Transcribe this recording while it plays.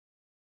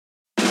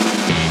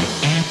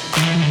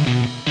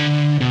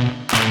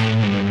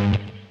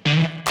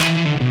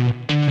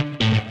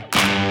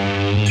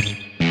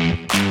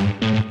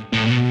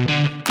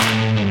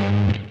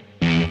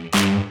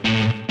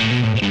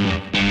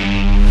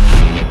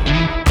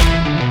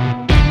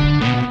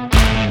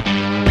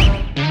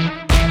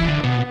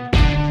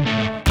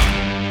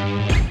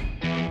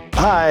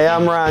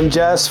I'm Ron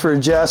Jess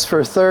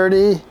for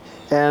 30,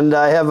 and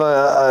I have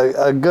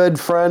a good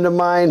friend of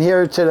mine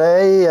here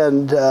today,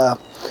 and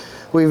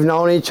we've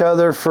known each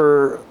other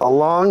for a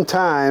long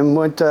time.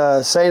 Went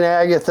to St.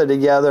 Agatha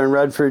together in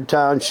Redford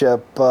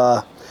Township.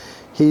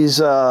 He's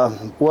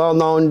a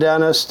well-known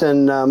dentist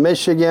in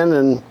Michigan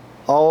and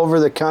all over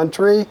the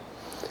country,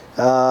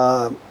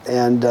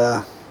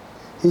 and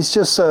he's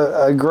just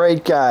a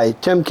great guy.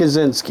 Tim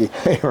Kosinski.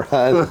 Hey,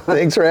 Ron.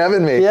 Thanks for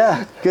having me.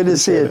 Yeah, good to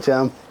see you,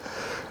 Tim.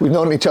 We've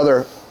known each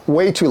other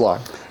way too long.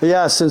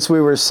 Yeah, since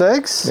we were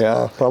 6?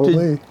 Yeah,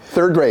 probably.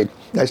 Third grade.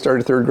 I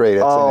started third grade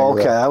at St.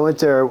 Agatha. Okay. I went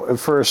there in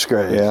first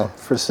grade. Yeah.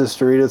 For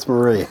Sister Edith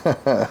Marie.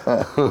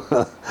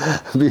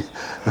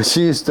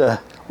 She used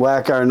to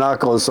whack our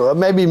knuckles, so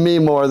maybe me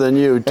more than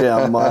you,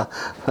 Tim.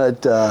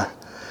 But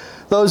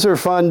those are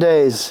fun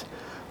days.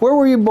 Where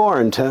were you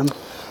born, Tim?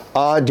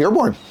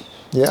 Dearborn.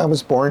 Yeah, I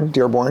was born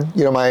Dearborn.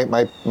 You know,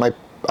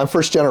 I'm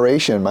first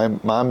generation. My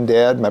mom,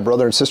 dad, my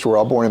brother and sister were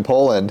all born in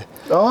Poland.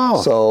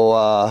 Oh. So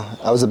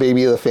I was the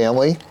baby of the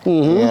family,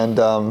 and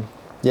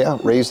yeah,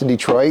 raised in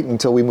Detroit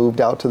until we moved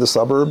out to the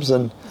suburbs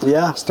and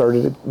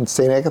started in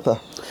St.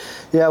 Agatha.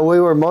 Yeah,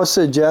 most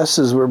of the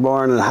Jesses were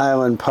born in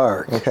Highland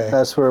Park. Okay.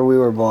 That's where we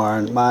were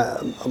born.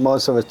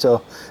 Most of it,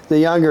 so the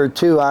younger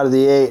 2 out of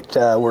the 8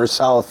 were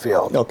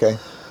Southfield. Okay.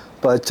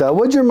 But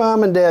what'd your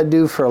mom and dad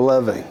do for a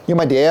living? Yeah,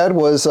 my dad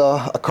was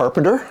a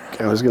carpenter.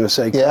 I was going to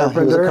say Yeah,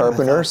 carpenter. he was a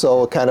carpenter,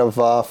 so kind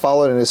of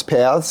followed in his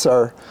paths.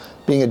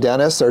 Being a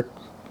dentist, our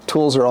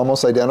tools are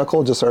almost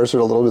identical, just ours are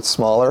a little bit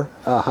smaller.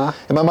 Uh-huh.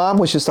 And my mom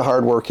was just a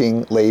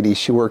hardworking lady.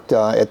 She worked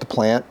at the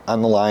plant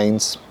on the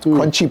lines,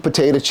 crunchy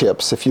potato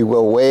chips, if you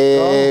go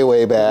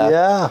way back.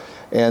 Yeah.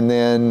 And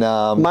then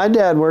my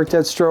dad worked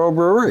at Stroh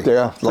Brewery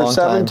for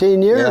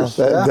 17 years.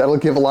 Yeah, that'll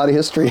give a lot of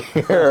history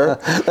here.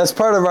 That's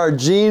part of our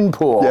gene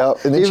pool. Yeah,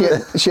 and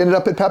then she ended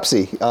up at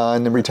Pepsi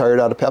and then retired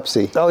out of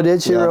Pepsi. Oh,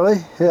 did she really?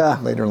 Yeah.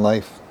 Later in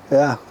life.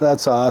 Yeah,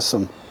 that's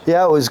awesome.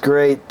 Yeah, it was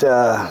great.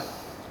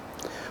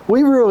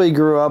 We really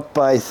grew up,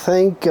 I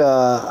think,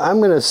 I'm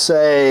going to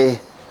say,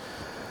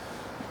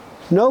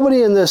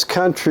 nobody in this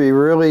country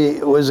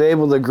really was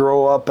able to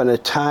grow up in a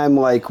time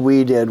like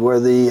we did, where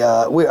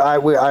we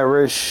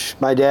Irish,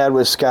 my dad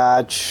was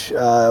Scotch,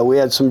 we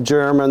had some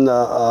German,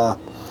 the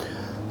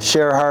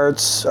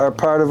Scherharts are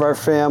part of our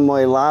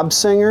family.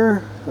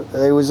 Lobsinger,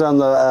 he was on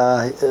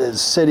the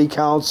city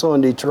council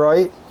in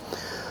Detroit.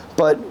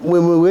 But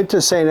when we went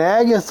to St.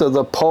 Agatha,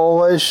 the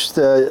Polish,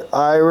 the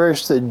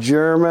Irish, the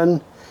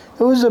German,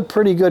 it was a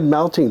pretty good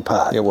melting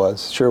pot. It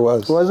was, sure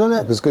was. Wasn't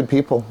it? It was good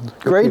people.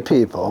 Great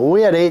people.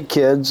 We had 8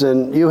 kids,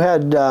 and you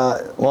had...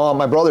 well,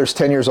 my brother's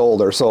 10 years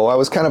older, so I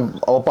was kind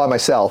of all by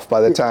myself by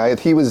the time.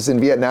 He was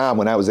in Vietnam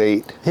when I was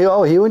 8. He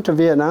went to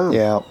Vietnam?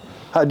 Yeah.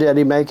 How did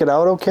he make it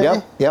out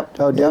okay? Yep.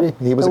 Oh, did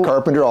he? He was a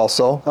carpenter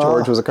also.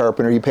 George was a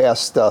carpenter. He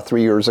passed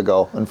 3 years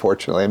ago,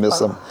 unfortunately. I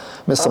miss him.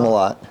 Miss him a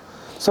lot.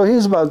 So he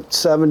was about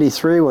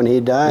 73 when he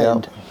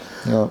died.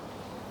 Yeah.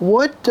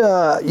 What,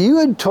 you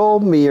had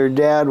told me your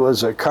dad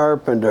was a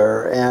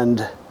carpenter,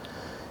 and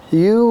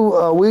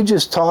we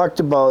just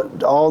talked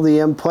about all the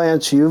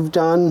implants you've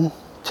done.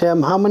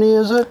 Tim, how many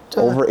is it?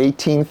 Over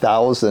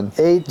 18,000.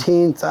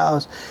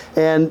 18,000.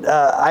 And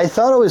I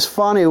thought it was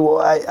funny.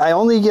 I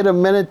only get a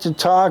minute to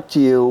talk to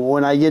you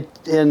when I get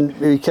in,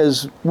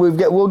 because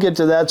we'll get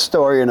to that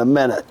story in a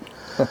minute.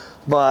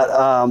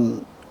 But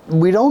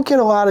we don't get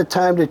a lot of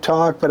time to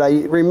talk, but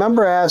I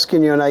remember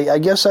asking you, and I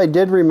guess I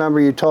did remember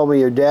you told me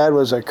your dad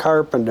was a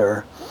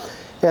carpenter.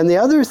 And the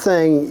other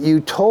thing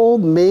you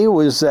told me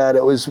was that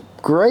it was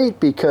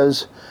great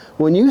because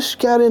when you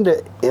got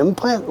into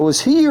implant, was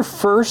he your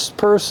first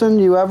person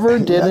you ever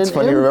did an implant? That's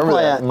funny, you remember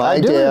that. My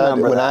dad,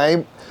 when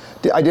I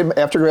did,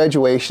 after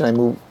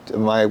graduation,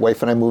 my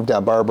wife and I moved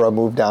down, Barbara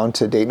moved down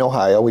to Dayton,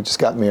 Ohio. We just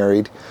got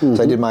married,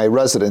 so I did my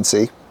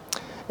residency.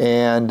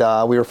 And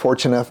we were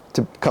fortunate enough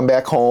to come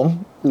back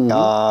home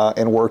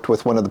and worked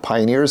with one of the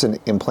pioneers in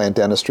implant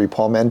dentistry,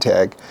 Paul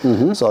Mentag.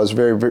 So I was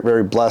very,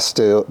 very blessed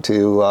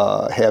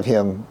to have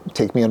him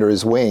take me under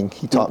his wing.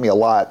 He taught me a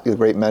lot. He was a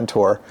great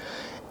mentor.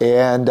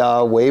 And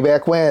way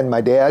back when, my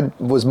dad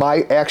was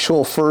my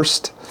actual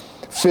first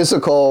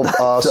physical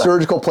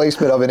surgical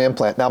placement of an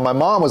implant. Now, my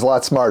mom was a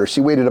lot smarter.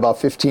 She waited about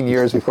 15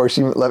 years before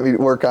she let me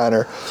work on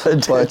her.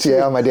 But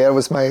yeah, my dad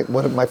was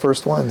one of my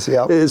first ones.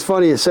 Yeah. It's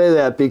funny you say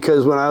that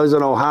because when I was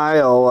in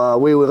Ohio,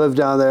 we lived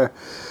down there.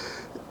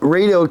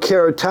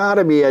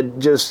 Radiokeratotomy had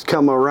just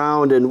come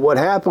around, and what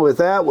happened with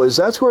that was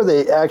that's where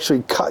they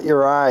actually cut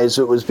your eyes.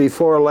 It was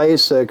before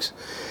LASIK.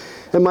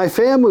 And my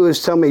family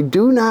was telling me,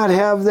 do not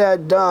have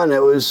that done.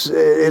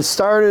 It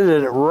started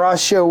in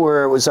Russia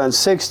where it was on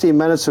 60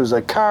 Minutes. There was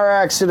a car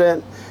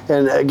accident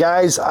and a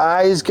guy's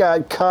eyes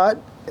got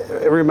cut,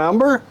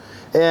 remember?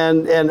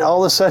 And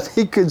all of a sudden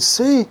he could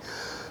see.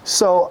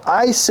 So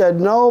I said,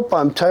 nope,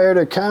 I'm tired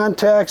of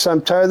contacts,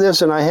 I'm tired of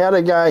this. And I had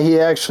a guy, he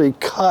actually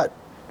cut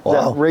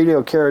that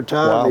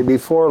radiokeratotomy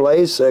before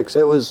LASIK.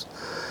 It was,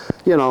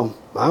 you know,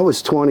 I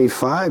was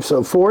 25,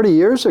 so 40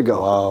 years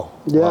ago. Wow.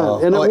 Yeah, wow.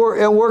 and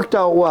it worked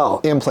out well.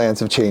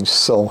 Implants have changed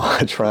so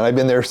much, Ron. I've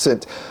been there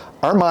since.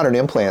 Our modern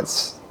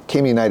implants came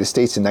to the United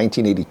States in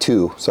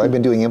 1982, so I've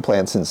been doing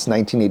implants since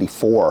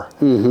 1984.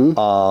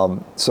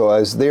 So I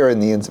was there in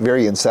the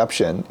very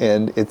inception,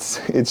 and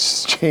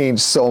it's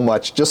changed so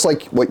much. Just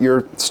like what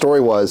your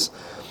story was,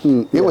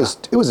 it was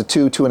a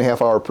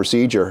 2.5 hour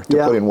procedure to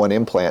put in one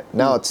implant.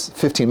 Now it's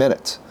 15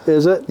 minutes.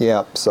 Is it?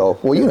 Yeah. So,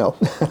 well, you know.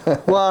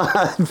 Well,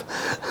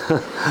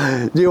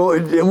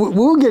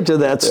 we'll get to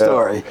that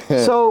story.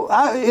 Yeah. So,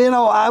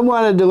 I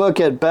wanted to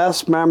look at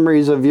best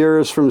memories of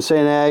yours from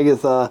St.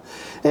 Agatha,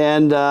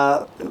 and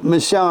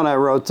Michelle and I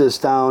wrote this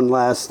down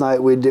last night.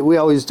 We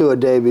always do a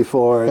day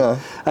before.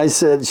 And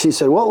she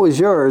said, "What was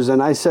yours?"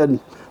 And I said,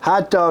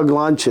 "Hot dog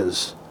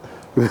lunches."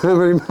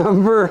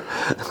 Remember?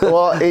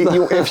 Well,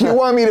 if you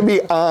want me to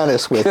be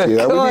honest with you,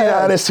 I will be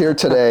honest here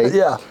today.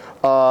 Yeah.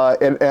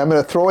 And I'm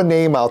going to throw a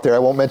name out there. I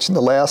won't mention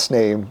the last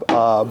name.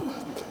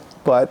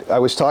 But I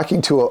was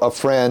talking to a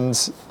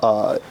friend's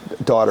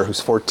daughter who's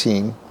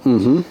 14.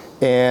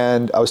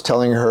 And I was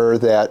telling her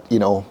that,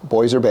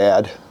 boys are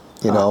bad,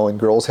 and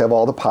girls have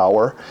all the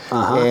power.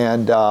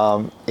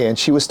 And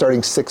she was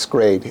starting 6th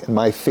grade. And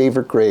my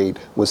favorite grade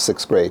was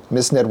 6th grade,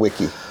 Miss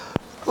Nedwicki.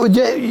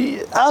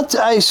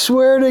 I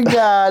swear to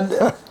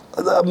God,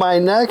 my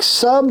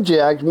next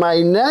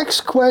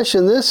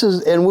question,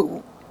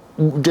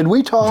 did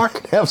we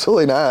talk?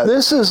 Absolutely not.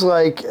 This is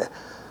like,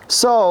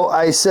 so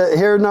I said,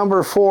 here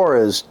number 4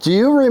 is, do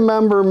you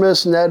remember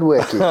Miss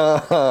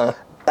Nedwicki?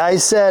 I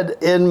said,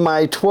 in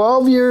my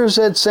 12 years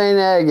at St.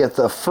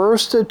 Agatha,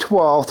 1st to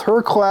 12th,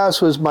 her class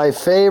was my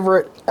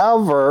favorite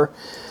ever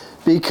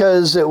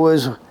because it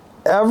was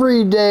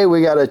every day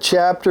we got a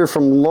chapter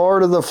from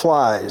Lord of the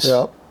Flies.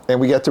 Yep. And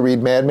we got to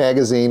read Mad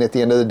Magazine at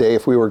the end of the day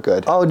if we were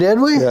good. Oh,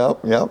 did we?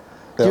 Yep.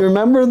 Do you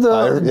remember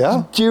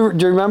Do you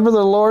remember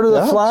the Lord of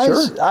the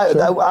Flies? Sure.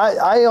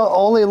 I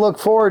only look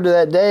forward to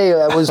that day.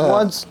 I was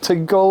once to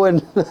go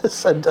and.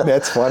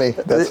 That's funny.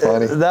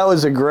 That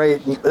was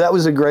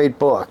a great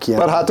book.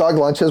 But hot dog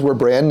lunches were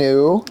brand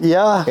new.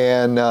 Yeah.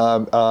 And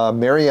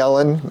Mary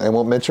Ellen, I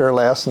won't mention her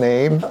last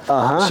name.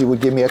 She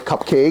would give me a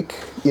cupcake.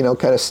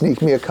 Kind of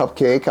sneak me a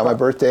cupcake on my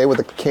birthday with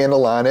a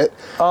candle on it.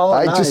 Oh,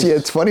 nice.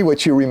 It's funny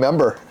what you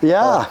remember.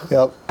 Yeah.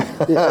 Yep.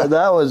 Yeah,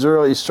 that was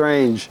really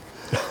strange.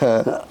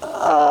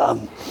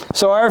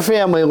 So our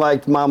family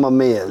liked Mamma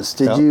Mia's.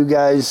 Did you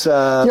guys?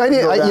 Yeah, I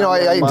did.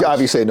 I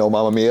obviously know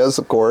Mamma Mia's,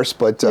 of course,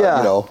 but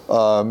I know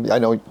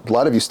a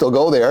lot of you still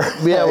go there.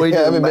 Yeah, we do.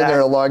 I haven't been there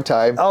in a long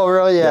time. Oh,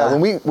 really? Yeah.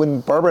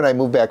 When Barbara and I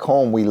moved back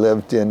home, we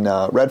lived in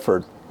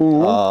Redford,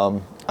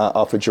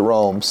 off of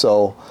Jerome.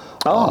 So.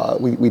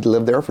 We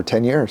lived there for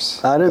 10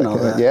 years. I didn't know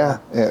that. Yeah,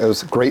 it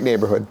was a great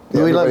neighborhood.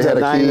 We lived at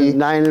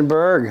 9 and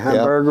Berg, on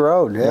Berg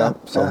Road. Yeah.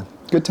 So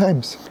good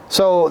times.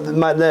 So the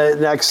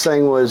next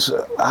thing was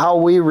how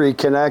we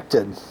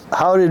reconnected.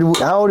 How did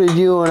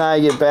you and I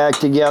get back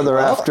together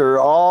after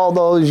all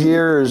those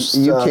years?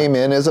 You came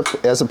in as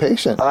a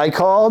patient. I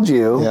called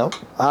you. Yep.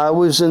 I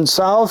was in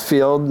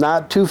Southfield,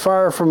 not too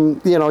far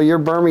from your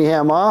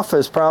Birmingham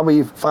office,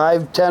 probably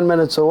 5-10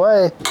 minutes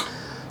away.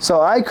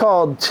 So I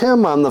called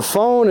Tim on the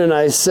phone and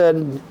I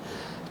said,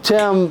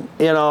 Tim,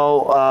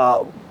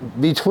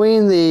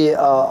 between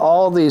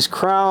all these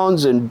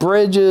crowns and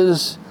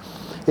bridges,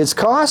 it's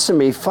costing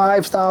me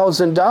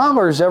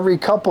 $5,000 every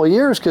couple of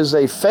years because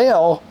they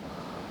fail.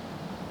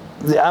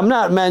 I'm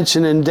not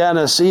mentioning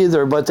Dennis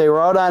either, but they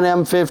were out on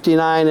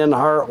M59 in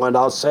Heartland,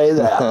 I'll say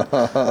that.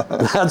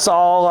 That's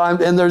all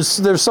and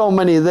there's so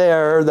many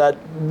there that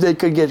they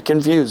could get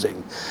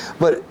confusing.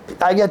 But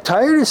I get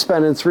tired of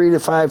spending $3,000 to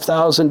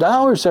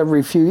 $5,000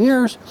 every few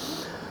years.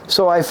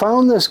 So I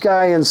found this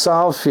guy in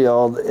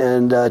Southfield,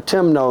 and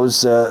Tim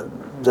knows the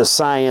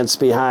science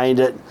behind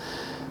it.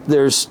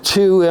 There's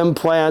 2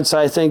 implants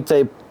I think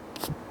they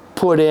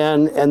put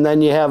in, and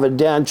then you have a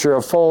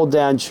full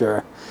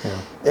denture.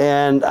 Yeah.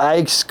 And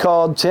I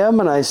called Tim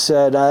and I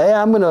said, hey,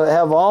 I'm going to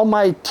have all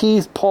my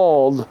teeth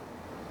pulled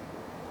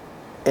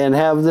and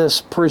have this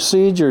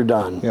procedure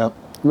done. Yep.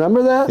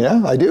 Remember that?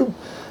 Yeah, I do.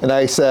 And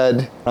I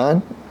said,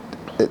 Ron,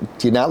 do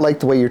you not like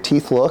the way your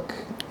teeth look?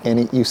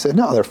 And you said,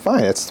 no, they're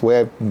fine. It's the way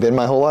I've been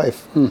my whole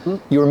life.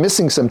 You were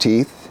missing some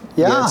teeth.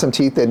 Yeah. You had some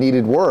teeth that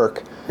needed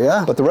work.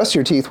 Yeah. But the rest of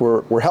your teeth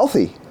were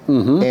healthy.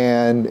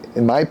 And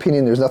in my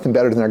opinion, there's nothing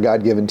better than our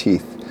God-given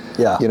teeth.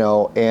 Yeah.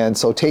 And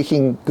so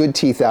taking good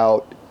teeth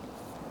out,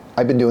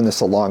 I've been doing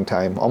this a long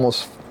time,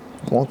 almost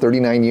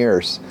 39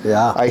 years.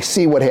 Yeah. I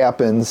see what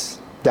happens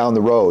down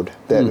the road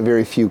that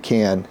very few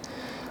can.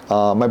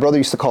 My brother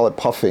used to call it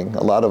puffing.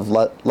 A lot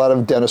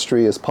of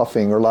dentistry is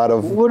puffing, or a lot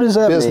of what does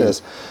that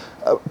business.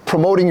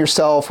 Promoting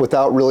yourself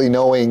without really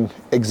knowing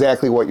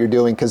exactly what you're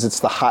doing because it's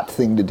the hot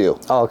thing to do.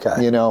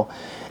 Okay.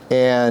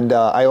 And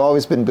I've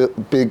always been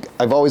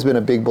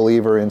a big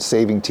believer in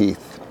saving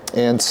teeth.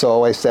 And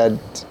so I said,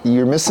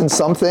 you're missing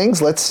some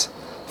things. Let's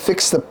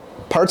fix the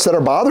parts that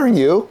are bothering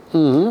you.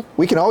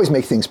 We can always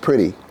make things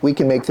pretty. We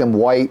can make them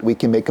white. We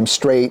can make them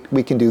straight.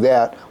 We can do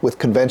that with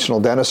conventional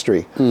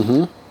dentistry.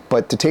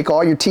 But to take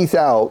all your teeth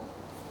out,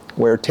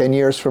 where 10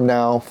 years from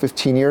now,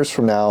 15 years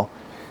from now,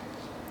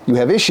 you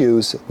have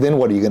issues, then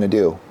what are you going to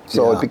do?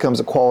 So it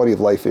becomes a quality of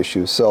life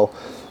issue. So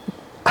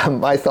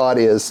my thought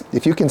is,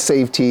 if you can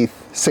save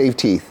teeth, save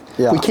teeth.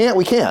 Yeah. We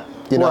can't.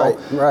 You know,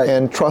 right.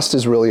 And trust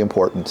is really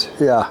important.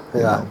 Yeah.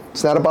 You know?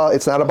 It's not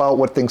about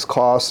what things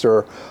cost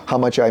or how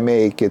much I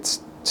make. It's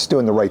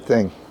doing the right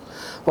thing.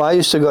 Well, I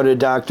used to go to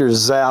Dr.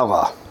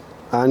 Zala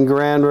on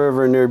Grand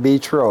River near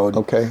Beach Road.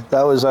 Okay.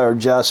 That was our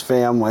Just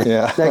family.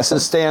 Yeah. Next to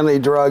Stanley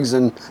Drugs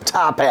and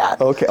Top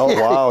Hat. Okay. Oh,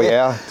 wow.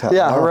 Yeah.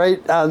 Yeah, Wow.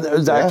 right.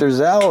 Dr.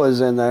 Zala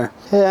was in there.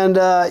 And,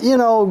 you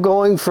know,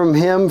 going from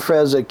him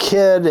as a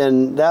kid,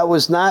 and that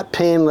was not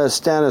painless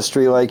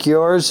dentistry like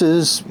yours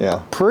is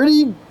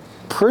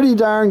pretty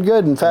darn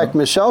good. In fact,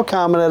 Michelle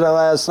commented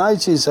last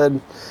night, she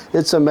said,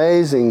 it's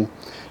amazing.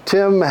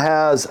 Tim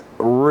has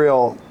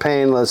real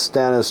painless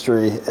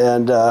dentistry,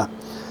 and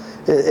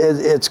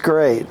it's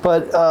great.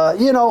 But,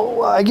 you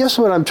know, I guess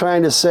what I'm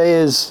trying to say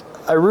is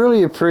I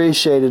really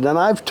appreciate it. And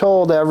I've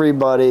told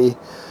everybody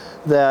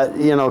that,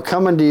 you know,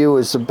 coming to you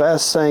was the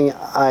best thing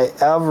I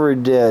ever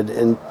did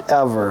and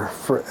ever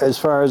for as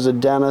far as a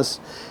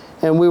dentist.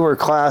 And we were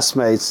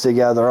classmates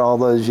together all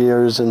those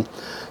years. And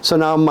so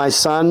now my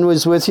son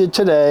was with you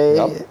today.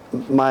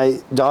 Yep. My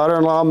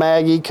daughter-in-law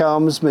Maggie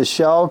comes,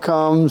 Michelle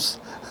comes,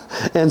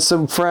 and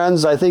some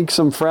friends. I think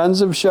some friends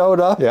have showed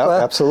up. Yeah,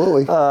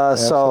 absolutely.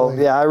 So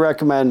yeah, I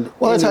recommend.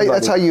 Well,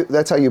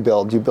 that's how you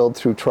build. You build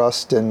through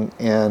trust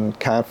and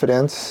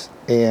confidence.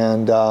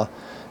 And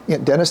you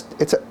know, dentist,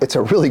 it's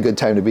a really good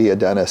time to be a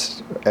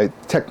dentist.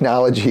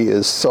 Technology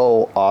is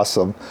so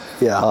awesome.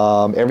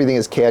 Yeah. Everything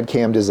is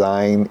CAD/CAM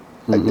design.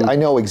 I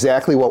know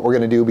exactly what we're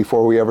going to do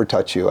before we ever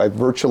touch you. I've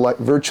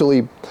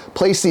virtually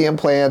placed the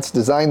implants,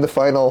 designed the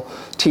final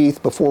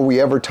teeth before we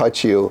ever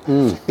touch you.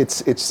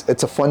 It's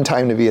a fun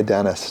time to be a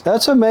dentist.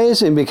 That's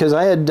amazing, because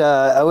I had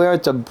we were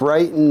at the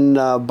Brighton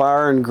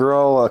Bar and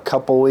Grill a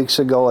couple weeks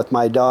ago with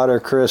my daughter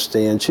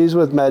Christy, and she's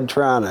with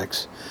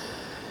Medtronics.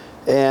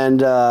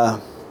 And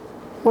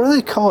what do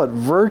they call it?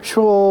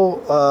 Virtual?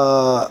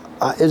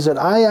 Is it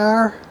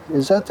IR?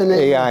 Is that the name?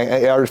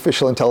 AI,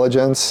 artificial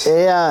intelligence.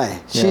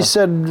 AI. She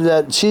said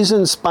that she's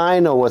in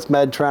spinal with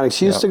Medtronic.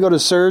 She used to go to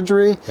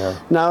surgery. Yeah.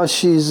 Now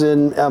she's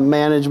in a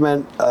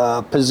management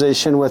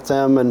position with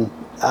them and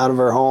out of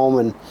her home.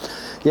 And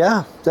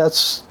yeah,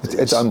 it's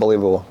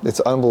unbelievable. It's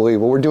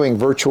unbelievable. We're doing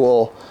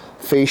virtual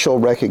facial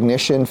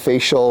recognition.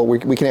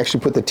 We can actually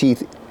put the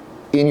teeth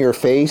in your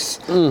face.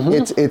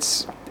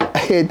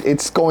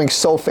 It's going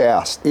so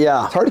fast.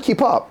 Yeah. It's hard to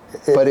keep up,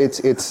 but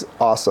it's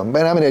awesome.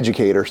 And I'm an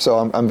educator,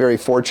 so I'm very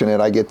fortunate.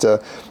 I get to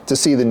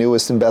see the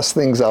newest and best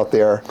things out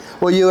there.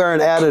 Well, you are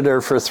an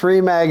editor for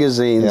 3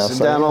 magazines,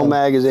 dental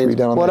magazines.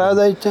 What are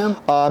they, Tim?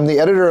 I'm the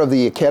editor of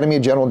the Academy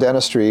of General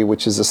Dentistry,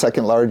 which is the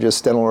second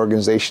largest dental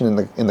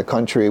organization in the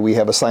country. We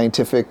have a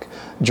scientific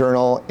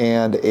journal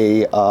and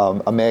a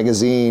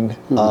magazine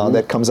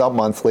that comes out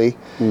monthly.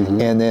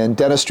 And then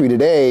Dentistry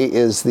Today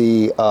is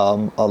the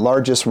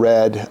largest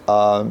read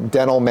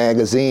dental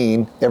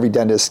magazine. Every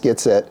dentist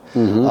gets it.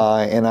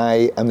 And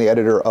I am the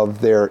editor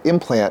of their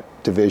implant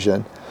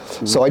division.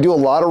 So I do a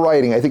lot of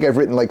writing. I think I've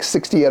written like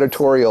 60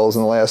 editorials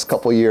in the last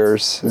couple of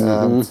years,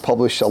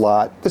 published a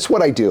lot. That's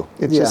what I do.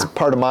 It's just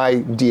part of my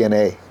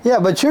DNA. Yeah,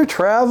 but you're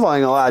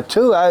traveling a lot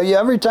too.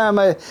 Every time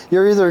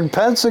you're either in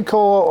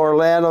Pensacola,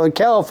 Orlando, in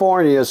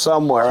California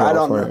somewhere. I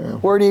don't know.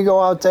 Where do you go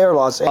out there?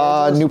 Los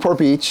Angeles? Newport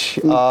Beach.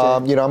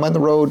 Okay. You know, I'm on the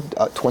road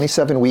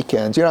 27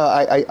 weekends. You know,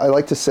 I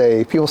like to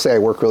say, people say I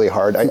work really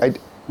hard. I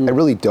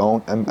really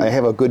don't. I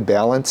have a good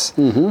balance.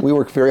 We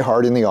work very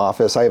hard in the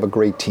office. I have a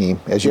great team,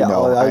 as you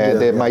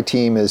know. My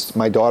team is,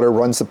 my daughter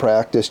runs the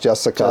practice,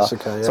 Jessica.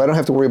 So I don't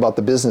have to worry about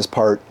the business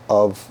part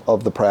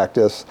of the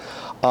practice.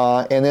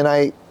 And then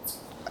I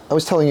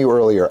was telling you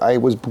earlier, I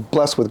was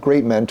blessed with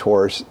great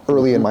mentors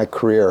early in my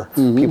career.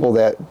 People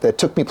that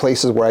took me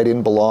places where I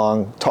didn't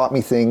belong, taught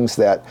me things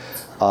that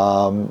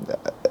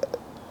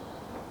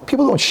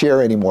people don't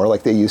share anymore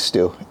like they used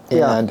to.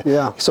 And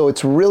so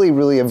it's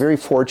really, I'm very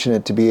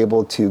fortunate to be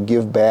able to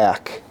give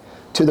back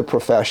to the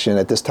profession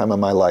at this time of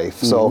my life.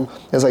 So,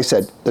 as I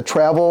said, the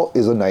travel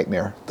is a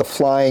nightmare. The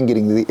flying,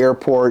 getting to the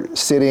airport,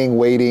 sitting,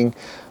 waiting.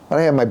 When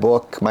I have my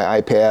book,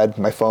 my iPad,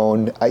 my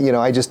phone,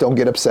 I just don't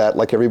get upset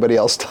like everybody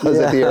else does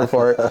at the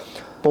airport.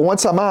 But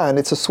once I'm on,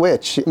 it's a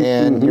switch,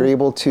 and you're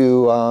able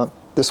to,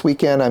 this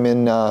weekend I'm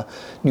in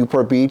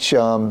Newport Beach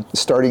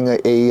starting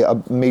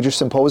a major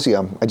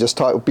symposium. I just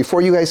talked,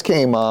 before you guys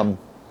came,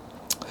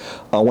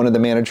 one of the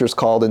managers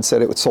called and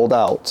said it was sold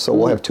out. So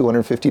we'll have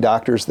 250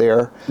 doctors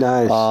there.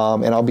 Nice.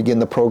 And I'll begin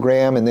the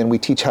program, and then we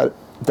teach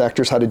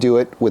doctors how to do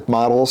it with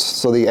models,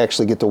 so they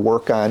actually get to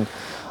work on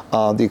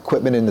the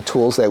equipment and the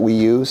tools that we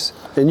use.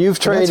 And you've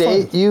trained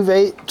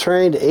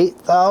trained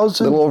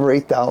 8,000? A little over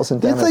 8,000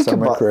 dentists in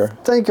my career.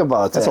 Think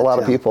about that. That's a lot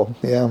of people,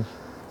 Yeah.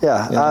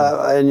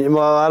 And a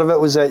lot of it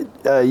was at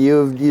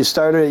you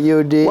started at U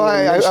of D. Well,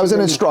 I was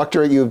an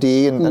instructor at U of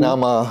D, and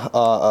I'm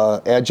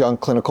a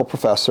adjunct clinical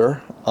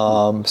professor.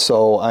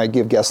 So I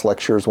give guest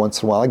lectures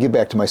once in a while. I give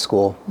back to my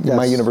school. Yes.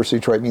 My University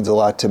of Detroit means a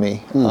lot to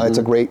me. It's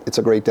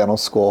a great dental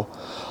school.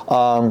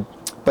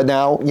 But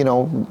now,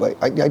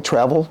 I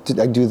travel.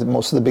 I do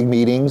most of the big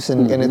meetings,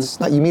 and it's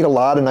not. You meet a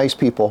lot of nice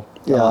people.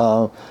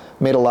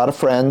 Made a lot of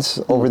friends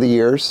over the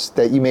years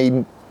that you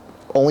may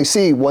only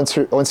see once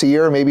a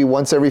year, maybe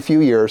once every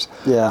few years.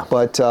 Yeah.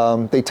 But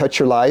they touch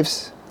your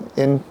lives,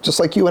 and just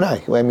like you and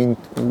I mean,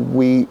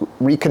 we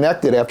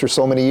reconnected after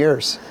so many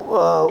years.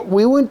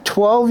 We went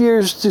 12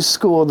 years to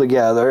school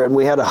together, and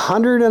we had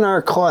 100 in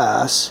our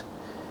class.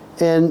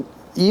 And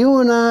you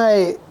and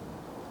I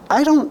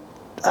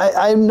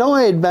know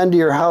I had been to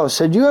your house.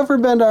 Had you ever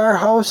been to our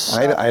house?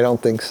 I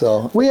don't think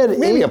so. We had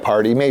maybe a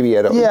party, maybe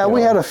at a... Yeah,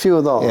 we had a few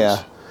of those.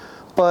 Yeah.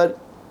 But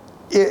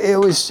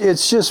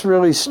it's just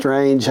really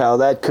strange how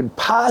that could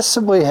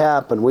possibly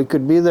happen. We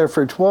could be there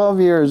for 12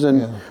 years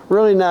and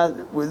really not,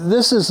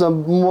 this is the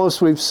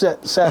most we've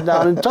sat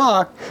down and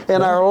talked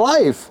in our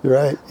life.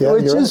 Right, yeah,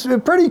 which is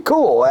pretty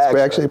cool,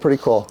 actually. It's actually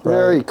pretty cool.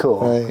 Very cool.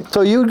 Right.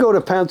 So you'd go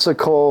to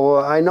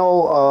Pensacola. I know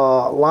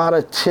a lot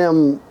of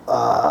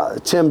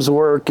Tim's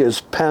work is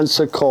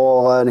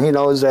Pensacola, and he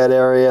knows that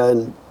area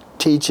and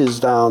teaches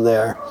down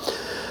there.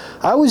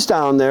 I was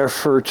down there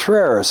for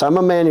Traris. I'm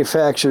a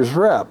manufacturer's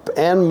rep,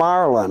 and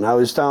Marlin. I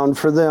was down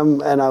for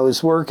them, and I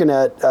was working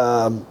at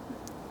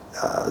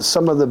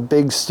some of the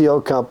big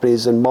steel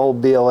companies in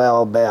Mobile,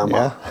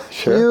 Alabama. Yeah,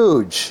 sure.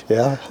 Huge.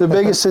 Yeah. The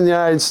biggest in the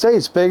United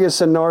States,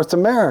 biggest in North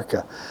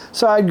America.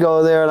 So I'd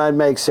go there, and I'd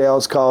make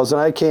sales calls, and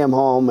I came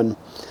home, and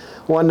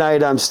one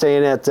night I'm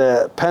staying at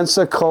the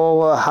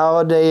Pensacola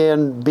Holiday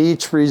Inn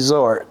Beach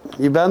Resort.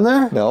 You been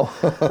there? No.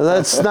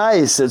 That's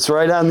nice. It's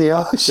right on the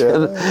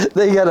ocean. Yeah.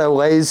 They got a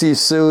Lazy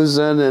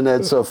Susan, and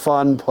it's a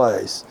fun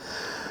place.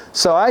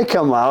 So I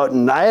come out,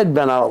 and I had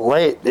been out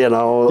late, You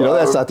know,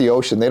 that's not the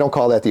ocean. They don't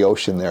call that the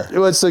ocean there.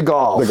 It's the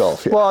Gulf. The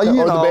Gulf, yeah. Well,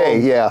 or the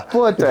Bay, yeah.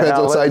 What the Depends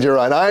hell? what side you're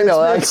on. I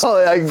know. I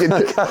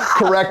get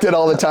corrected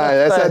all the time.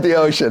 That's not the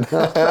ocean.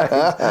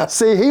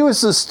 See, he was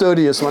the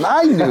studious one.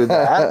 I knew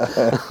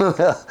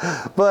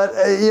that.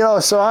 But,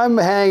 so I'm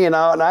hanging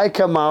out, and I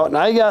come out, and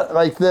I got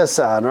like this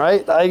on,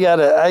 right? I got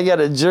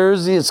a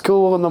jersey. It's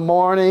cool in the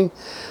morning.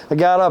 I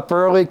got up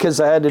early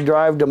because I had to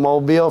drive to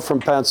Mobile from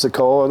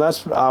Pensacola, and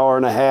that's an hour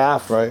and a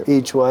half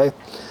each way.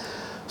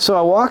 So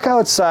I walk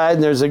outside,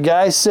 and there's a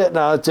guy sitting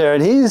out there,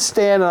 and he's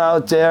standing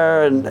out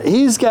there, and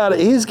he's got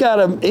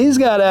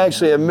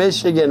actually a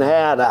Michigan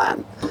hat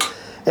on.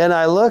 And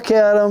I look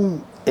at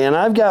him, and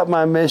I've got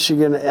my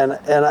Michigan, and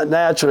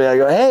naturally I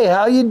go, "Hey,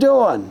 how you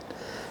doing?"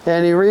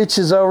 And he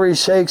reaches over, he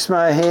shakes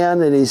my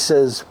hand, and he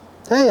says,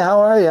 "Hey,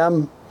 how are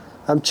you?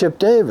 I'm Chip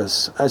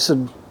Davis." I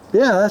said,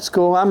 "Yeah, that's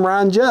cool. I'm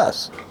Ron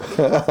Jess."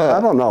 I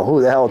don't know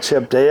who the hell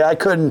Chip Davis. I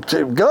couldn't.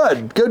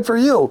 Good for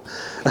you.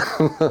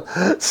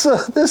 So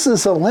this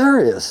is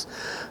hilarious.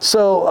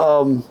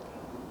 So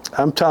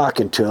I'm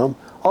talking to him.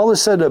 All of a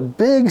sudden, a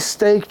big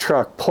steak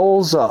truck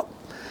pulls up,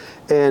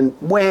 and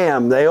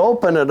wham! They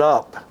open it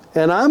up,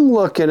 and I'm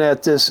looking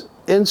at this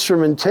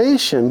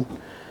instrumentation.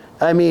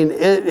 I mean,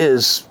 it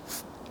is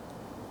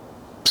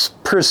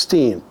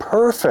pristine,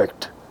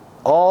 perfect.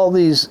 All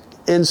these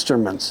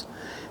instruments.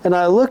 And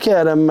I look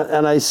at him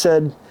and I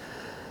said,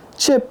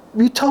 "Chip,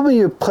 you told me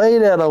you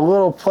played at a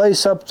little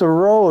place up the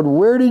road.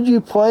 Where did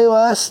you play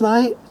last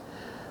night?"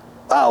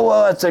 "Oh,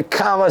 well, at the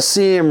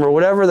Coliseum or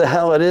whatever the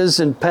hell it is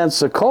in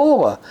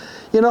Pensacola."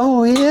 You know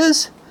who he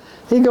is?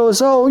 He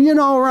goes, "Oh,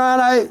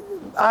 Ron,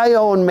 I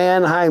own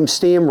Mannheim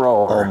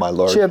Steamroller." Oh, my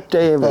Lord. Chip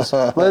Davis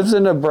lives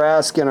in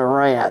Nebraska in a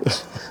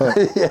ranch.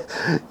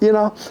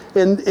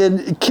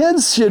 And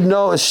kids should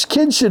know,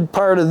 kids should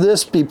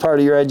be part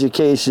of your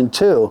education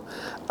too.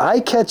 I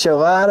catch a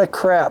lot of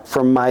crap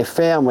from my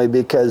family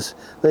because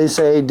they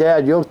say, "Hey,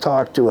 Dad, you'll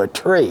talk to a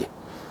tree."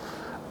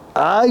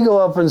 I go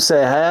up and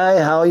say, "Hi,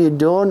 how you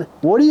doing?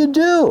 What do you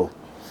do?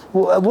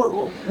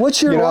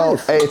 What's your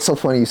life?" It's so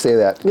funny you say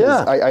that.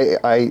 Yeah.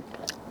 I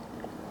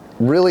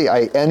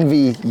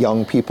envy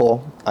young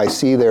people. I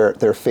see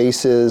their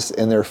faces,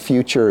 and their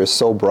future is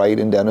so bright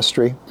in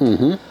dentistry.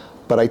 Mm-hmm.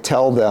 But I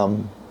tell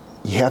them,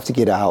 you have to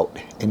get out,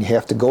 and you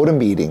have to go to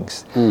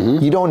meetings.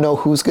 Mm-hmm. You don't know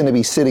who's going to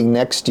be sitting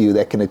next to you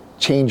that can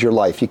change your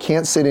life. You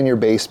can't sit in your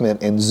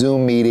basement and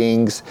Zoom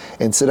meetings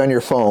and sit on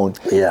your phone.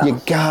 Yeah. You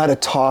got to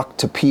talk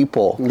to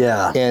people.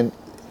 Yeah. And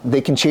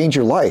they can change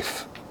your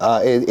life.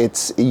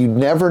 You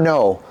never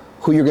know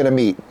who you're going to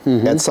meet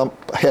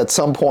at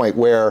some point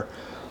where,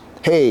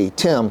 "Hey,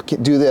 Tim,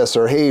 do this,"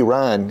 or "Hey,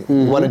 Ron,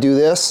 you want to do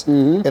this?"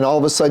 Mm-hmm. And all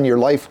of a sudden your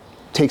life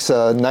takes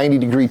a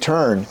 90-degree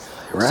turn.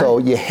 Right. So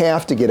you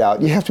have to get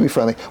out. You have to be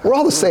friendly. We're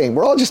all the same.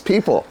 We're all just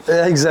people.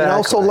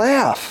 Exactly. So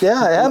laugh.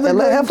 Yeah, have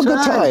a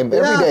good time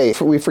every day.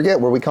 We forget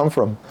where we come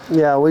from.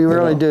 Yeah, we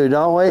really do,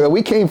 don't we?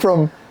 We came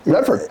from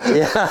Redford.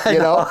 Yeah,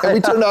 and we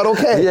turned out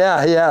okay.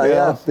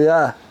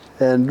 Yeah.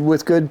 And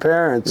with good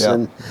parents,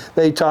 and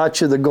they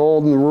taught you the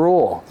golden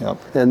rule. Yep.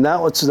 And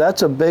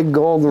that's a big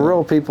golden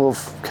rule people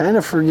kind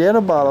of forget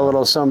about a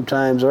little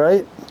sometimes,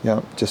 right?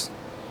 Yeah, just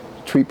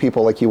treat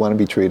people like you want to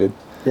be treated.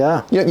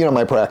 Yeah. You know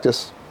my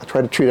practice. I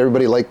try to treat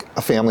everybody like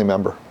a family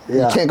member.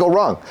 Yeah. You can't go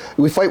wrong.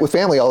 We fight with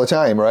family all the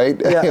time, right?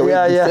 Yeah.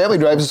 Family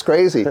drives us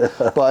crazy.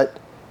 But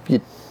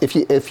if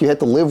I had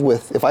to live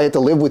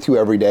with you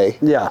every day,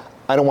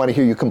 I don't want to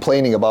hear you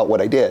complaining about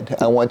what I did.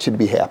 I want you to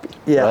be happy.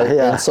 Yeah, right?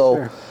 yeah. And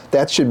so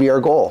that should be our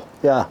goal.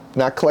 Yeah.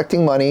 Not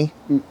collecting money.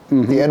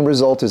 The end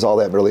result is all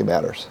that really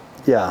matters.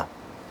 Yeah.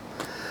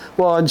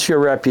 Well, it's your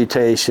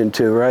reputation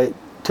too, right,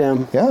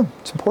 Tim? Yeah,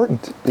 it's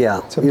important. Yeah.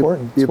 It's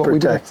important. You It's what we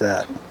do. protect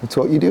that. It's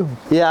what you do.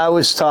 Yeah, I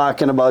was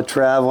talking about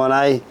traveling.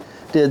 I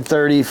did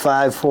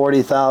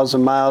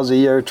 40,000 miles a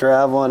year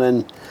traveling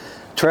and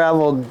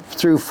traveled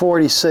through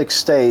 46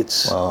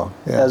 states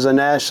as a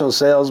national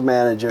sales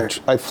manager.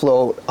 I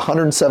flew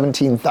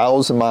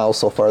 117,000 miles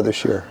so far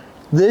this year.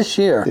 This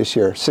year? This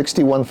year,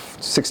 61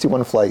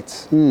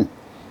 flights. And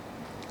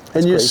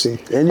crazy.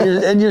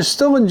 you're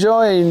still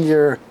enjoying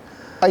your...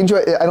 I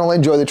don't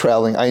enjoy the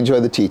traveling. I enjoy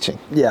the teaching.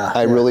 Yeah.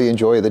 I really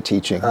enjoy the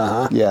teaching.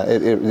 Yeah,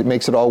 it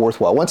makes it all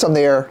worthwhile. Once I'm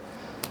there,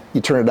 you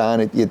turn it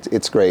on,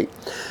 it's great.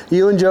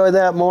 You enjoy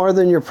that more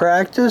than your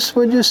practice,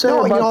 would you say?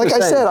 No, About like the I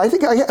same? said, I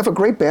think I have a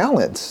great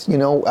balance.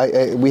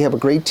 We have a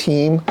great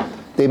team.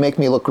 They make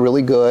me look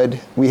really good.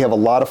 We have a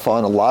lot of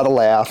fun, a lot of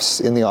laughs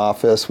in the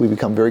office. We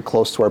become very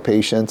close to our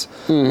patients.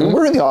 When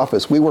we're in the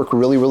office, we work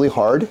really, really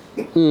hard.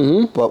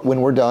 But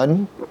when we're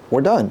done,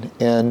 we're done.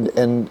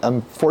 And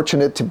I'm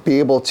fortunate to be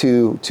able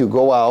to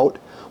go out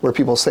where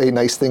people say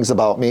nice things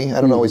about me. I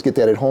don't always get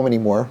that at home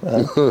anymore.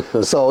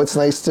 So it's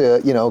nice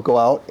to go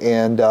out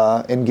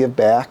and give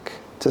back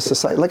to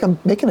society. Like I'm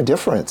making a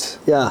difference.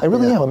 Yeah, I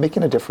really am. I'm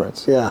making a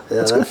difference. Yeah,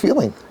 It's a good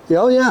feeling.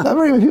 Oh yeah. Not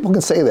very many people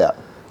can say that.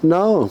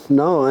 No,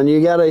 and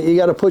you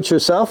gotta put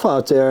yourself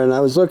out there. And I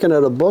was looking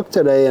at a book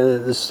today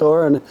in the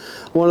store, and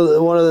one of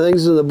the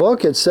things in the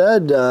book, it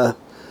said,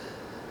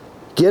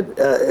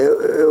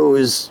 it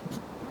was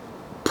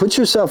put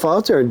yourself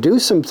out there and do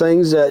some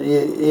things that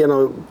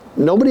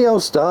nobody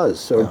else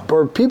does,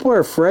 or people are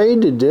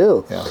afraid to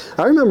do. Yeah.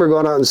 I remember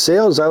going out in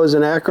sales. I was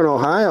in Akron,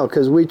 Ohio,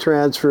 because we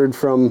transferred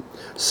from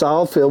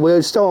Southfield.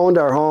 We still owned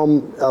our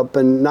home up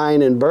in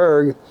 9 and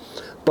Berg,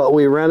 but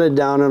we rented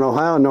down in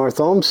Ohio,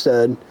 North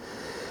Olmsted.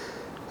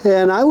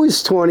 And I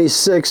was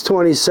 26,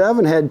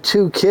 27, had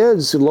 2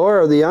 kids.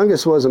 Laura, the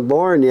youngest, wasn't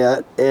born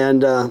yet.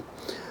 And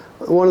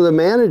one of the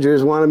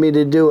managers wanted me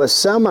to do a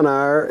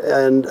seminar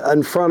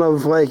in front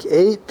of like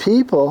 8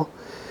 people.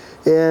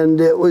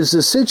 And it was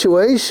a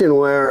situation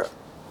where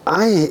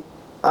I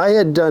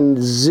had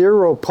done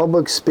 0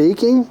 public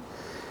speaking.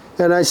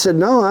 And I said,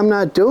 no, I'm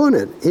not doing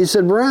it. He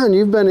said, Brian,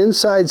 you've been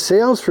inside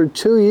sales for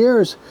 2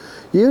 years.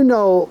 You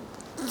know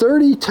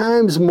 30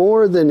 times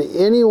more than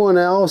anyone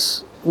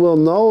else will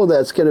know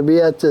that's going to be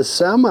at this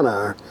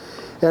seminar.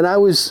 And I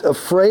was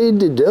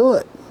afraid to do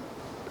it.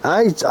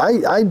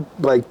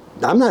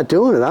 I'm not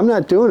doing it. I'm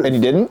not doing it. And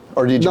you didn't?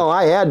 Or did you? No,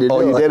 I had to do it.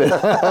 Oh, you did it.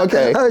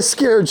 Okay. I was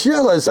scared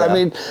shitless. Yeah. I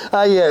mean,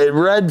 I had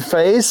red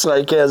face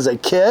like as a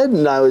kid,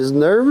 and I was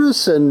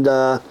nervous, and it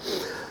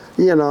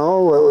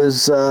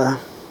was, I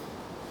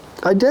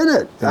did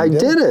it. I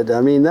did it.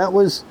 I mean, that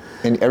was...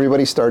 And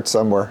everybody starts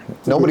somewhere.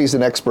 Nobody's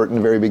an expert in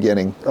the very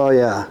beginning. Oh,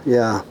 yeah,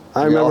 yeah.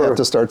 I We all remember have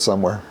to start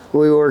somewhere.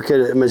 we work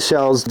at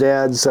Michelle's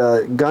dad's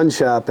gun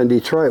shop in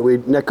Detroit. We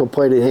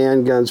nickel-plated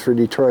handguns for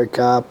Detroit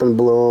Cop and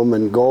Bloom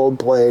and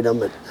gold-plate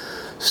them and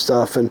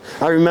stuff. And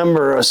I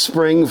remember a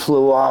spring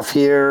flew off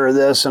here or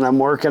this, and I'm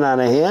working on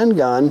a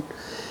handgun,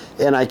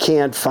 and I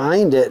can't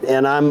find it.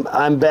 And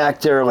I'm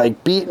back there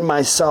like beating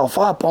myself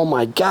up. Oh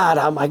my God,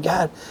 oh my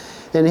God.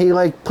 And he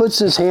like puts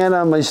his hand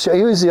on my shoulder.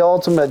 He was the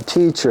ultimate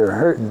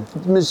teacher.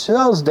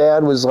 Michelle's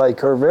dad was like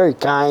her, very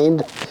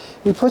kind.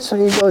 He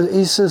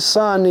says,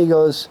 son, he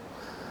goes,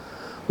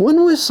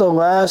 when was the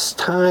last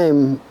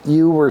time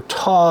you were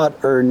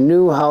taught or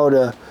knew how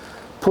to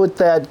put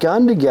that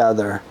gun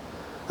together?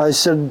 I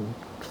said,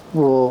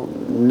 well,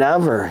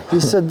 never. He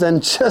said,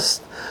 then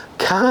just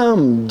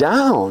calm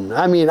down.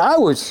 I mean,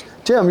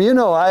 Tim,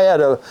 I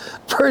had a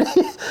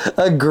pretty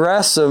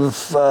aggressive,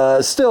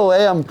 still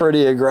am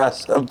pretty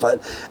aggressive,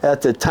 but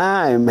at the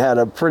time had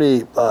a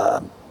pretty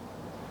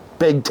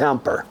big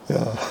temper.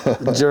 Yeah.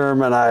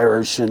 German,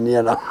 Irish, and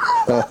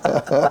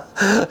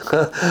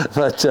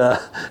But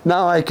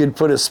now I could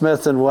put a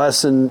Smith &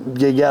 Wesson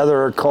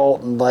together, or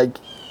Colt, in like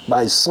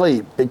my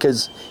sleep,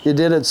 because you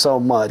did it so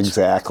much.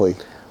 Exactly.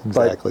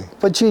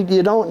 But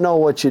you don't know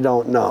what you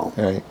don't know.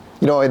 Right.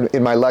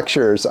 In my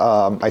lectures,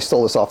 I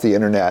stole this off the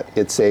internet.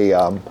 It's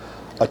a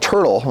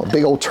turtle, a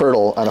big old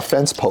turtle on a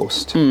fence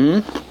post.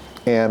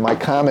 And my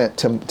comment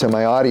to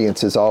my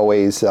audience is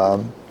always, how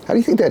do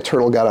you think that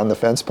turtle got on the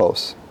fence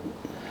post?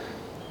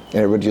 And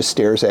everybody just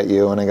stares at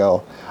you, and I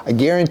go, I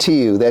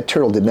guarantee you that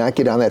turtle did not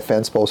get on that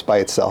fence post by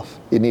itself.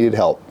 It needed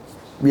help.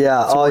 Yeah,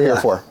 That's what we're here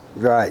for.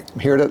 Right. I'm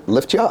here to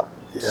lift you up.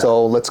 Yeah.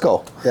 So let's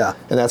go. Yeah.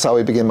 And that's how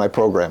we begin my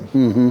program.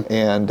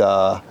 And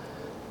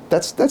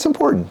that's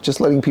important.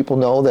 Just letting people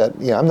know that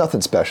I'm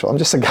nothing special. I'm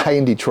just a guy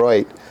in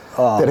Detroit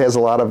that has a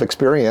lot of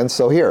experience.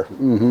 So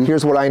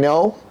here's what I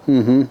know.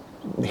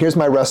 Here's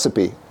my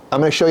recipe. I'm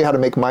going to show you how to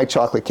make my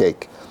chocolate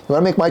cake. You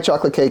want to make my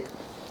chocolate cake?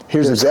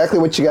 Here's exactly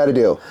what you got to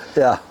do.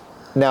 Yeah.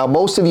 Now,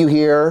 most of you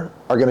here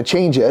are going to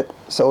change it,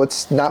 so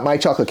it's not my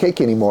chocolate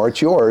cake anymore.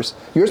 It's yours.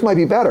 Yours might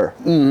be better,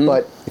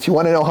 but if you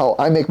want to know how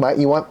I make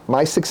you want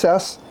my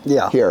success?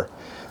 Yeah. Here.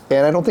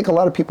 And I don't think a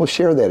lot of people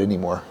share that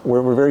anymore.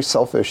 We're very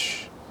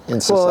selfish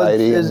in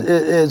society. Well,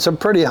 it's a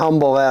pretty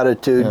humble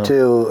attitude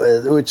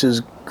too, which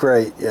is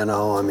great. You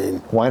know, I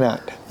mean, why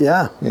not?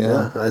 Yeah,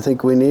 I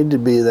think we need to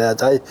be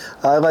that.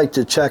 I like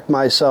to check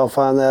myself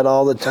on that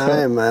all the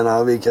time, you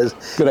know, because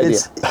good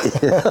idea.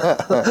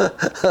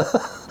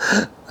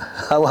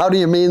 How do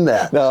you mean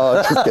that?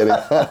 No, just kidding.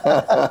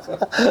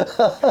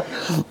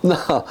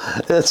 No,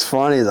 it's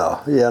funny though.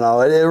 You know,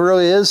 it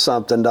really is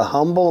something. The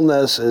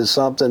humbleness is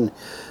something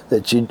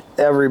that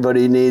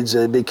everybody needs,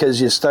 because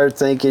you start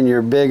thinking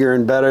you're bigger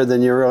and better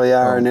than you really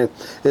are, and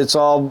it's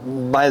all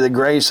by the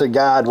grace of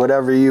God.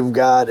 Whatever you've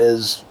got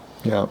is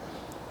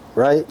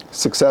right.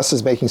 Success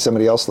is making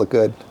somebody else look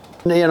good.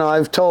 You know,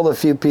 I've told a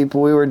few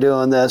people we were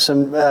doing this,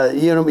 and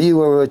you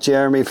were with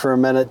Jeremy for a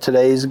minute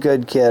today. He's a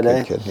good kid,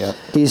 Good kid, yeah.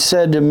 He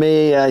said to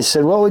me, I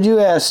said, "What would you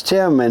ask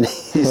Tim?" And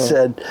he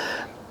said,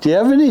 "Do you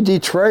have any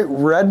Detroit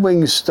Red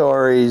Wings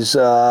stories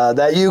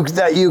that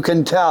you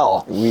can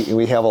tell?"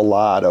 We have a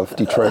lot of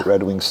Detroit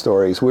Red Wings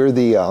stories. We're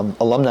the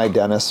alumni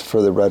dentist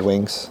for the Red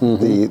Wings,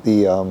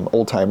 the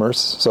old timers.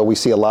 So we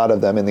see a lot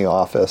of them in the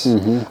office.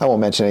 I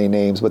won't mention any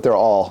names, but they're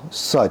all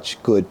such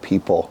good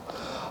people.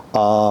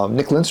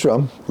 Nick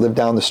Lindstrom lived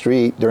down the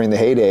street during the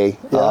heyday.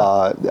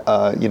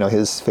 You know,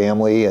 his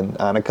family and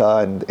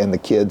Annika and the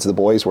kids, the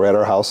boys, were at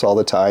our house all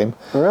the time.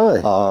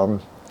 Really?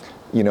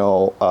 You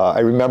know, I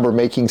remember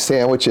making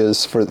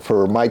sandwiches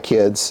for my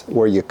kids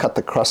where you cut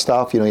the crust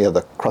off. You know, you have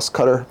the crust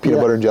cutter,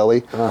 peanut butter and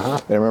jelly.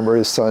 And I remember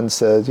his son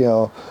said, you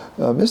know,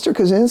 "Mr.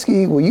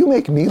 Kosinski, will you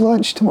make me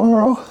lunch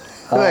tomorrow?"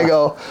 And I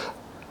go,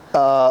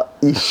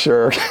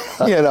 sure.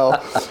 You know,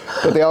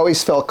 but they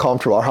always felt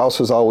comfortable. Our house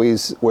was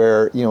always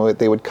where, you know,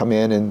 they would come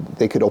in and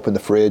they could open the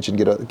fridge and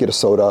get a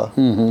soda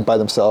by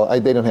themselves.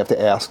 They don't have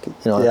to ask. You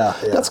know,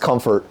 that's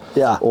comfort.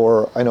 Yeah.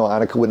 Or I know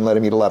Annika wouldn't let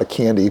him eat a lot of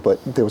candy, but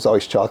there was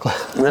always chocolate.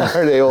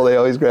 They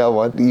always grab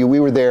one. We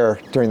were there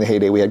during the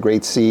heyday. We had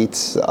great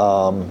seats.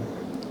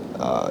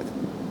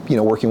 You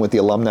know, working with the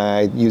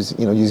alumni,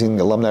 using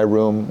the alumni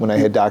room. When I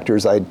had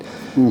doctors,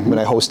 when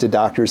I hosted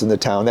doctors in the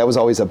town, that was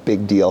always a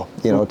big deal.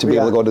 You know, to be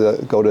able to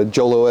go to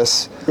Joe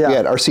Louis.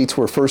 Our seats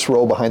were first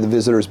row behind the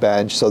visitors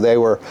bench, so they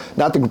were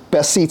not the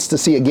best seats to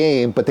see a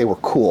game, but they were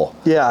cool.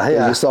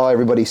 You saw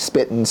everybody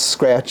spit and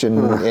scratch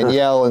and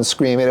yell and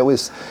scream, and it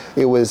was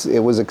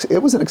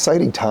an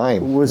exciting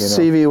time. With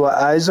C.V.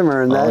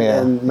 Eisimer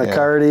and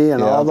McCarty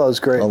and all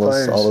those great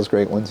players. All those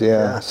great ones.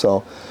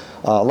 So.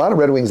 A lot of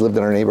Red Wings lived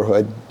in our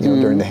neighborhood, you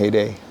know, during the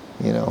heyday,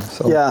 you know.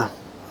 So.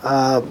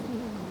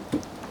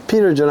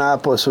 Peter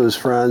Janopoulos was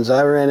friends.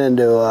 I ran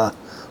into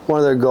one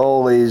of their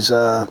goalies.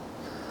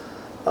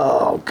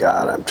 Oh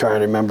God, I'm trying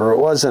to remember. It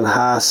wasn't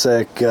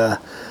Hasek,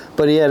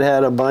 but he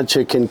had a bunch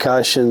of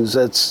concussions.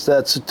 That's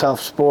a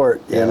tough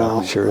sport, you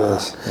know. It sure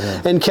is.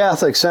 In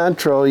Catholic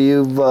Central,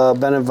 you've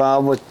been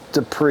involved with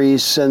the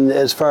priests, and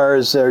as far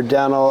as their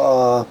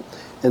dental.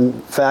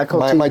 And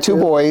faculty. My two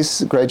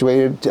boys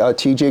graduated.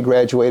 TJ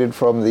graduated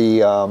from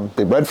the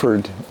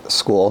Redford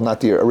school,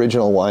 not the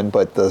original one,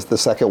 but the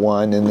second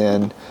one, and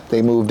then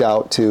they moved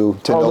out to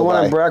Novi. The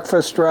one on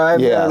Breakfast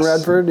Drive in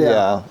Redford.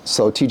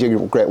 So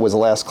TJ was the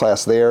last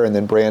class there, and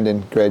then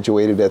Brandon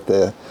graduated at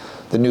the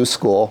new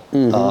school.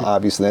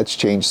 Obviously, that's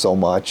changed so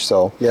much.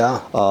 So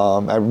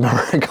I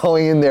remember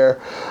going in there.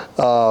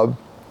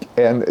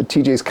 And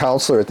TJ's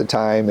counselor at the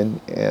time, and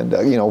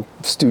you know,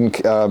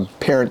 student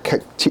parent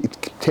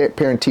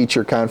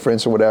teacher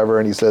conference or whatever,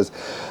 and he says,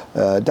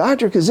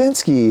 "Dr.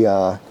 Kosinski,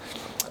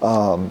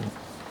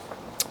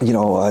 you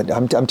know,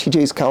 I'm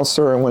TJ's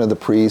counselor and one of the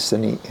priests,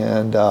 and you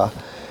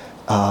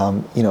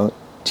know,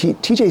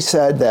 TJ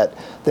said that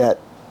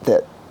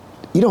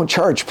you don't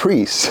charge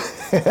priests."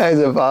 I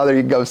said, "Father,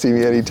 you can come see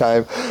me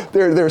anytime."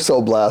 They're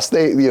so blessed.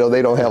 They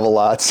don't have a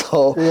lot,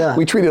 so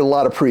we treated a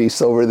lot of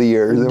priests over the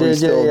years, and we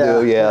still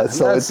do.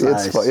 So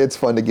it's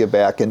fun to give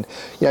back. And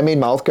I made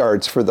mouth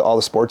guards for all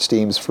the sports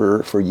teams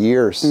for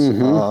years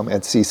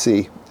at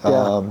CC.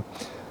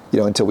 You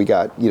know, until we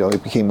got, you know,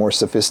 it became more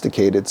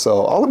sophisticated.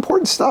 So all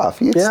important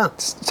stuff.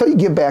 So you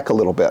give back a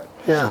little bit.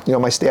 You know,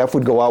 my staff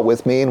would go out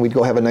with me, and we'd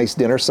go have a nice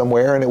dinner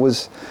somewhere, and it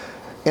was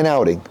an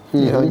outing.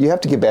 You know, you have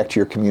to give back to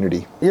your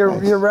community.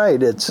 You're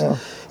right. It's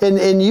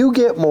and you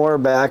get more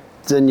back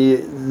than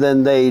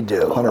they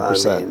do.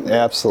 100%.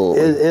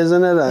 Absolutely.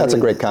 Isn't it? That's a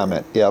great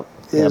comment. Yep.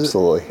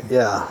 Absolutely.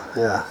 Yeah.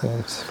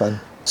 It's fun.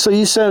 So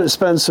you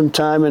spent some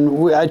time,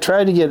 and I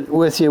tried to get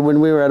with you when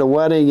we were at a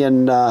wedding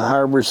in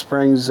Harbor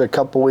Springs a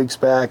couple weeks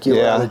back. You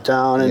were out of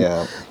town,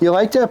 and you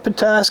like that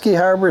Petoskey,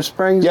 Harbor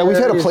Springs? Yeah, we've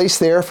had a place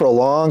there for a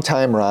long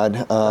time,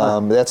 Rod.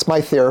 That's my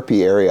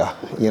therapy area.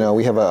 You know,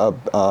 we have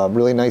a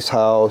really nice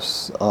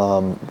house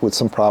with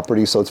some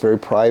property, so it's very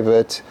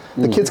private.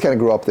 The kids kind of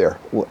grew up there.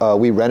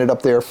 We rented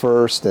up there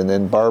first, and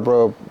then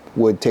Barbara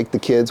would take the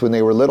kids when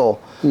they were little.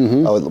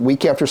 A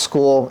week after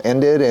school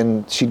ended,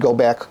 and she'd come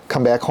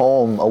back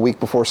home a week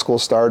before school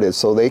started.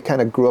 So they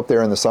kind of grew up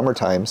there in the summer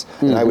times,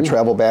 and I would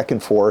travel back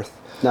and forth.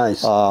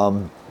 Nice.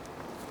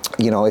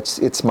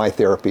 it's my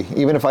therapy.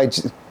 Even if I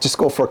just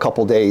go for a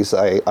couple days,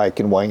 I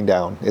can wind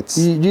down.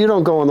 You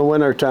don't go in the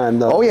wintertime,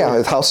 though. Oh, yeah.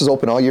 The house is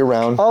open all year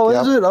round. Oh,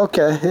 is it?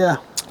 Okay, yeah.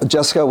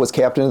 Jessica was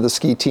captain of the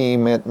ski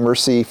team at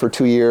Mercy for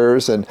 2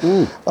 years, and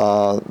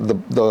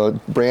the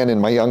Brandon,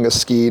 my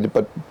youngest, skied,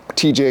 but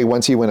TJ,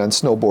 once he went on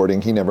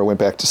snowboarding, he never went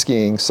back to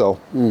skiing. So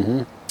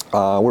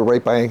we're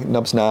right by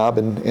Nubs Knob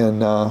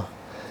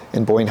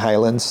and Boyne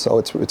Highlands, so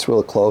it's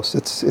real close.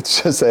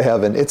 It's just a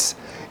heaven. It's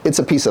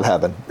a piece of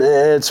heaven.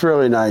 It's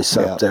really nice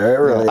up there. It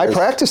really I is.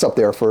 practiced up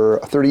there for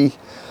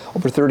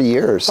over 30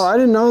 years. Oh, I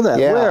didn't know that.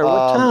 Yeah, Where?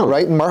 What town?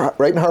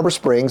 Right in Harbor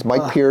Springs.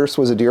 Mike Pierce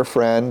was a dear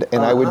friend,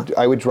 and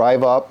I would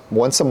drive up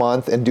once a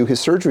month and do his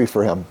surgery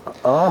for him.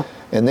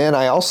 And then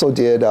I also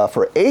did,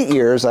 for 8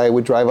 years, I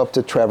would drive up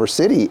to Traverse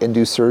City and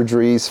do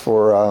surgeries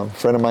for a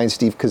friend of mine,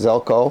 Steve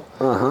Kozelko,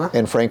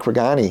 and Frank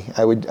Regani.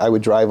 I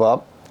would drive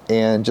up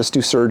and just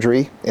do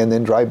surgery and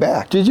then drive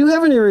back. Did you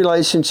have any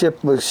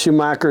relationship with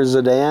Schumacher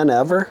Zidane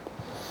ever?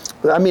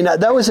 I mean,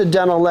 that was a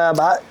dental lab.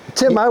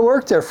 Tim, I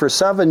worked there for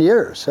 7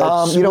 years.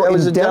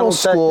 In dental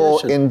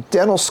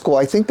school,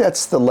 I think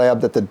that's the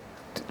lab that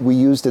we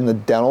used in the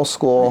dental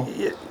school.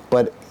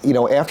 But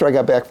after I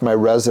got back from my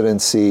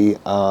residency,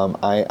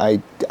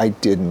 I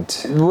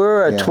didn't.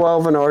 We're at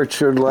 12 in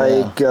Orchard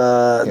Lake.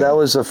 That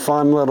was a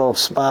fun little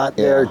spot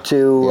there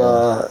too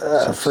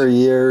for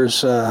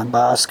years.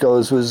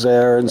 Bosco's was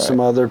there and some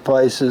other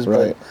places,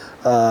 but.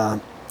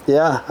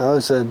 Yeah, I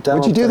was a dental.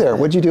 What'd you do there?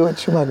 What'd you do at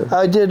Schumacher?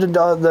 I did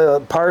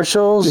the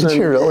partials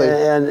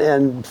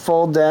and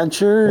full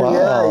denture.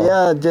 Wow.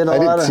 Yeah, did a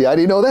lot of. I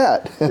didn't know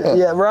that.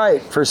 Yeah, right.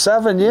 For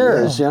 7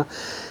 years, it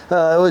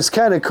was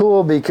kind of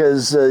cool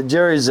because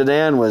Jerry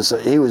Zidane was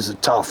a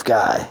tough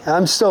guy.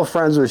 I'm still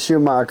friends with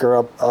Schumacher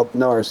up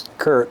north.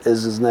 Kurt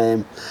is his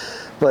name.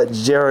 But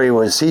Jerry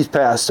he's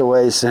passed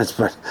away since,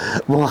 but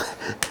well,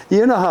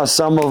 you know how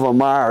some of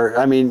them are.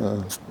 I mean,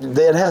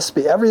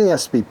 everything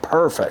has to be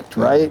perfect,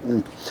 right?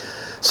 And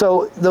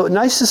so the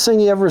nicest thing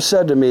he ever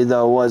said to me,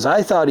 though, was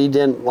I thought he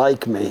didn't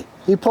like me.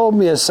 He pulled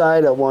me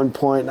aside at one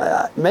point.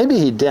 Maybe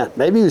he didn't.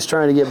 Maybe he was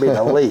trying to get me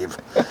to leave.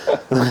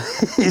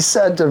 He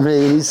said to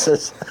me,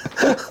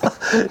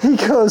 he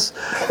goes,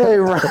 hey,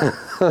 Ron,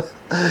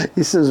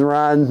 he says,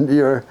 Ron,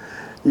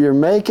 you're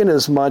making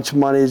as much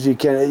money as you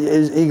can.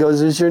 He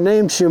goes, is your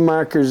name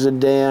Schumacher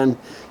Zidane?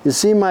 You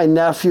see my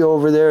nephew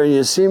over there, and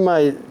you see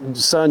my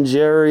son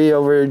Jerry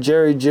over there,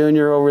 Jerry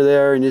Jr. over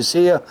there, and you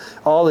see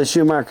all the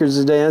Schumacher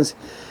Zidanes.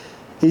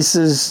 He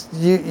says,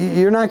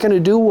 you're not going to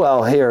do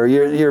well here.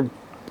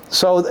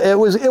 So it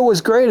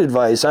was great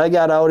advice. I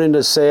got out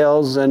into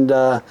sales and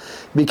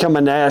become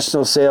a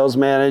national sales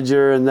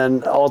manager, and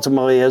then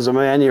ultimately as a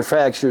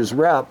manufacturer's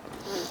rep.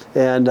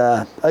 And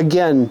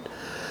again,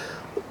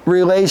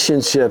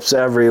 relationships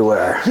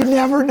everywhere. You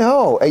never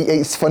know.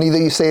 It's funny that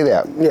you say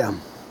that. Yeah.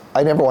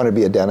 I never wanted to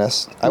be a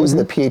dentist. I was in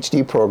the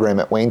PhD program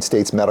at Wayne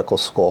State's medical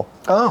school.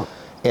 Oh.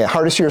 And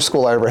hardest year of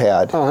school I ever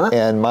had.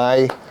 And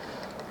my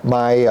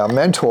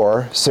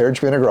mentor,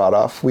 Serge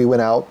Vinogradov, we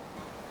went out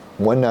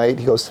one night.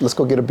 He goes, let's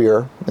go get a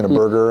beer and a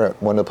burger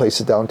at one of the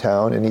places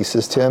downtown. And he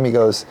says, Tim, he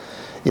goes,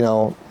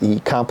 he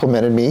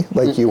complimented me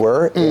like you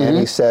were. And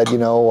he said,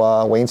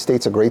 Wayne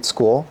State's a great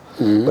school,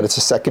 but it's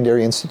a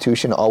secondary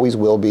institution, always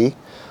will be.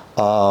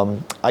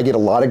 I get a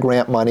lot of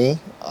grant money,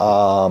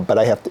 but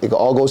it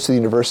all goes to the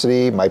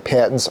university. My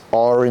patents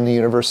are in the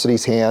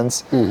university's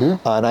hands, and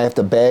I have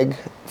to beg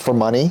for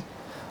money.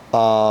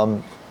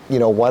 Why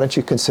don't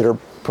you consider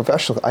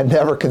professional? I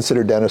never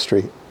considered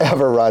dentistry,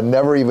 ever, Ron.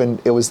 Never even,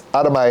 it was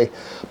out of my,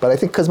 but I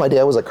think because my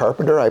dad was a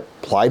carpenter, I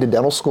applied to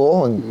dental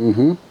school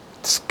and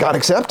got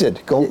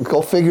accepted.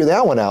 Go figure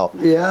that one out.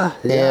 Yeah.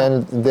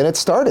 And then it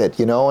started,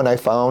 and I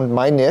found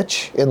my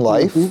niche in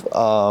life.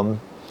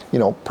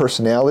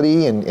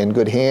 Personality and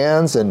good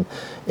hands and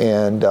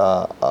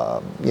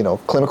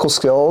clinical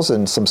skills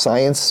and some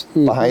science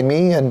behind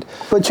me.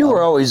 But you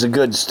were always a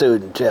good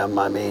student, Tim.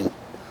 I mean.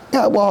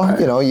 Yeah, well,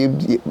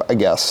 I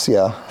guess,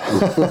 yeah.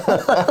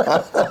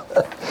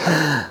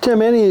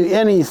 Tim,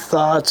 any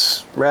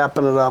thoughts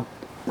wrapping it up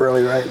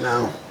really right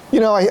now?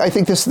 I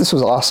think this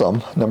was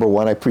awesome. Number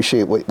one, I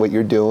appreciate what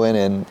you're doing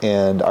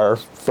and our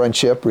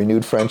friendship,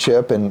 renewed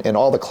friendship, and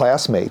all the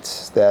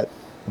classmates that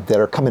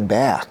are coming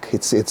back.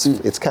 It's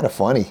kind of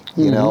funny,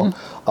 trying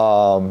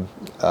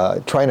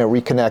to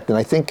reconnect. And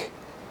I think,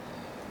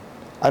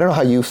 I don't know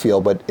how you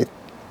feel, but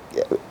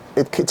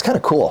it's kind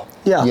of cool.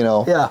 Yeah.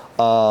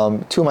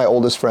 Two of my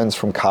oldest friends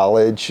from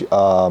college,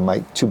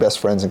 my two best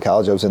friends in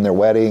college, I was in their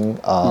wedding.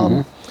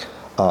 I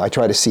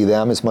try to see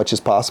them as much as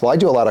possible. I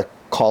do a lot of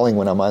calling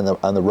when I'm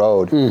on the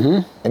road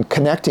and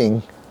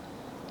connecting.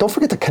 Don't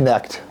forget to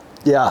connect.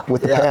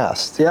 With the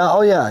past. Yeah.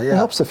 Oh, yeah. It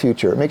helps the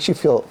future. It makes you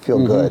feel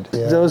good.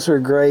 Yeah. Those are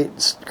great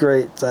things.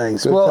 Good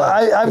times.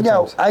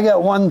 I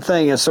got one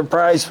thing, a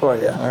surprise for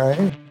you. All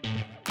right.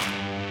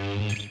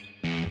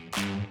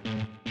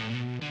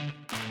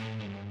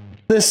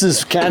 This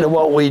is kind of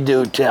what we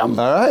do, Tim.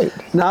 All right.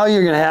 Now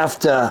you're gonna have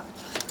to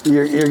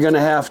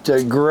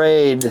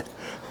grade.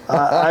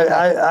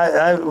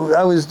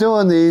 I was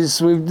doing these.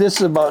 This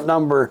is about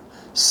number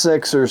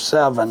 6 or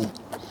 7.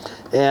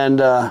 And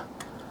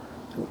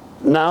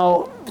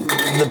now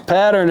the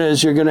pattern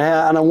is you're going to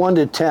have, on a 1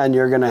 to 10,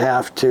 you're going to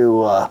have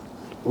to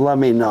let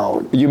me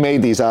know. You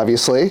made these,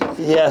 obviously.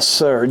 Yes,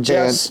 sir.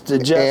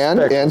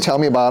 And tell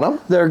me about them.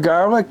 They're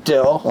garlic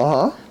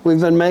dill. We've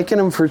been making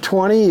them for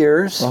 20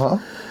 years.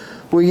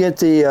 We get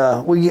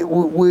the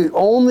we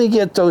only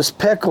get those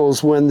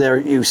pickles when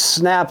you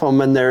snap them,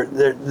 and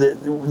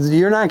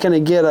you're not going to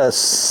get a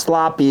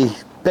sloppy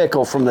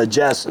pickle from the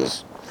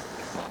Jesses.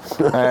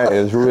 That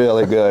is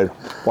really good.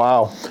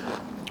 Wow.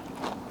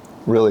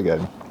 Really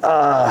good.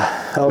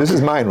 Okay. This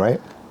is mine, right?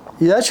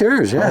 Yeah, that's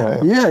yours, yeah.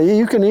 Right. Yeah,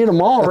 you can eat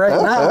them all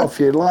right now if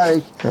you'd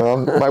like.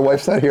 My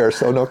wife's not here,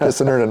 so no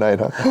kissing her tonight,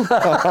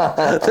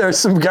 huh? There's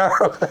some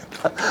garlic.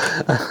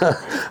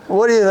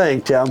 What do you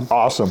think, Tim?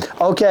 Awesome.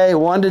 Okay,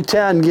 1 to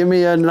 10, give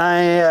me a 9.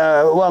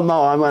 Well,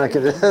 no, I'm not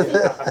going to.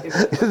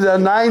 The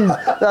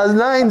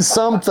 9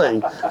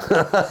 something.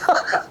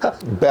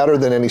 Better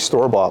than any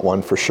store-bought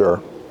one, for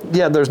sure.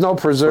 Yeah, there's no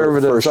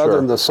preservatives other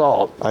than the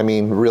salt. I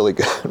mean, really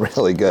good,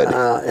 really good.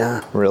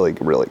 Yeah. Really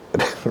good,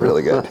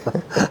 really good.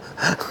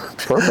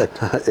 Perfect.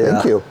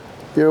 Thank you.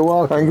 You're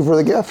welcome. Thank you for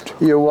the gift.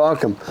 You're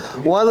welcome.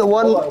 Hold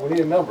on, we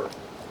need a number.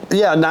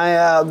 Yeah,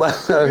 9.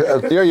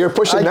 You're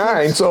pushing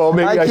 9, so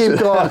maybe I keep should.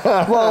 going.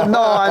 Well,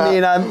 no, I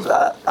mean,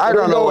 I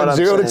don't know what I'm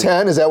 0 saying. to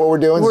 10. Is that what we're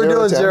doing? We're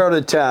doing 0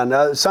 to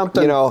 10.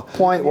 Something.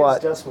 Point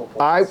what?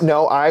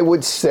 I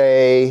would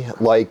say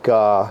like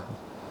a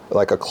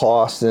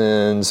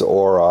Clausen's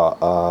or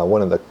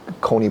one of the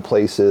Coney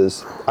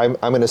places. I'm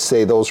going to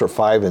say those are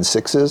 5 and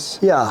 6s.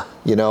 Yeah.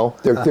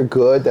 They're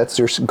good. That's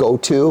your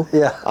go-to.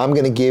 Yeah. I'm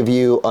going to give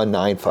you a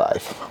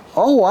 9.5.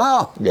 Oh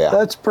wow. Yeah.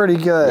 That's pretty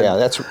good. Yeah,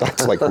 that's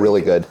like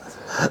really good.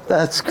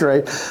 That's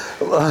great.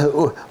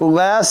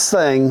 Last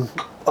thing,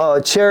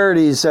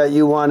 charities that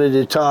you wanted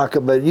to talk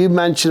about. You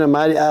mentioned them.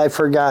 I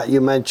forgot.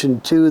 You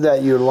mentioned 2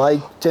 that you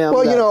liked, Tim.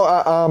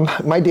 Well,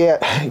 my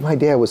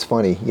dad was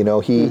funny. He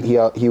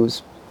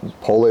was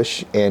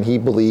Polish, and he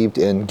believed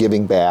in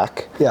giving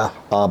back. Yeah.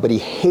 But he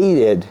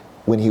hated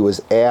when he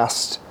was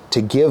asked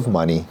to give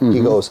money.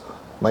 He goes,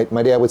 my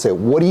dad would say,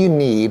 "What do you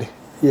need?"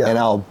 Yeah. And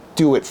I'll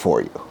do it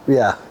for you.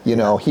 Yeah.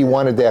 He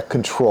wanted that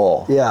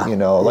control. Yeah.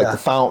 Like the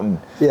fountain.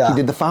 Yeah. He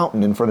did the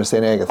fountain in front of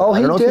St. Agatha. Oh, I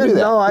don't know did? if you do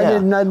that. No, I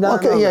did not know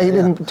that. He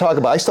didn't talk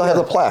about it. I still have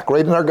the plaque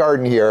right in our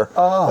garden here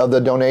of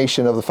the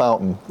donation of the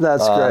fountain.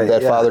 That's great.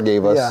 That Father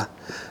gave us. Yeah.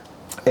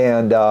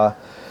 And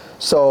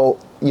so,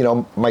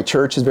 my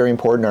church is very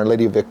important, Our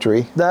Lady of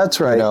Victory.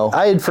 That's right.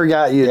 I had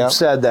forgot you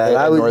said that.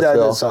 In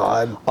Northville.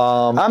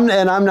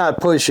 I'm not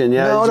pushing.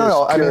 Yeah.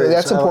 No. I mean,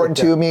 that's important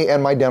to to me,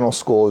 and my dental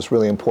school is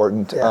really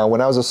important. Yeah.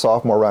 When I was a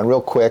sophomore, Ron,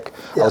 real quick,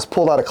 I was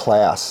pulled out of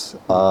class.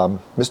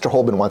 Mr.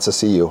 Holman wants to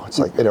see you. It's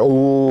like,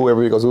 ooh,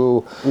 everybody goes,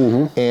 ooh.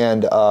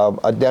 And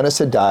a dentist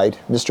had died,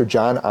 Mr.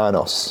 John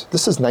Anos.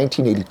 This is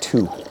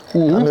 1982. I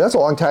mean, that's a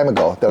long time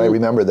ago that I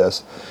remember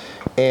this.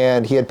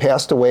 And he had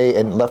passed away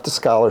and left a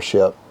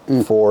scholarship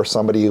for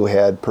somebody who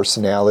had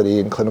personality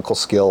and clinical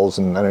skills,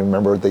 and I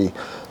remember the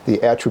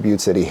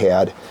attributes that he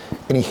had.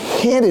 And he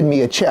handed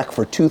me a check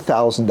for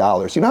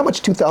 $2,000. You know how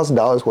much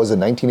 $2,000 was in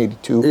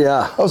 1982?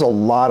 Yeah. That was a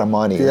lot of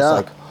money. Yeah.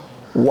 It's like,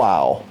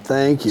 wow.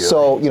 Thank you.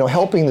 So,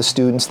 helping the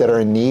students that are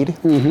in need,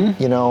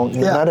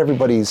 not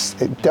everybody's,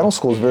 dental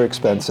school is very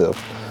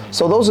expensive.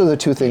 So those are the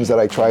 2 things that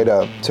I try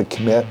to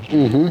commit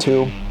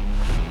to.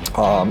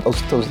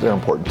 Those they're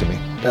important to me.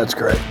 That's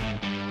great.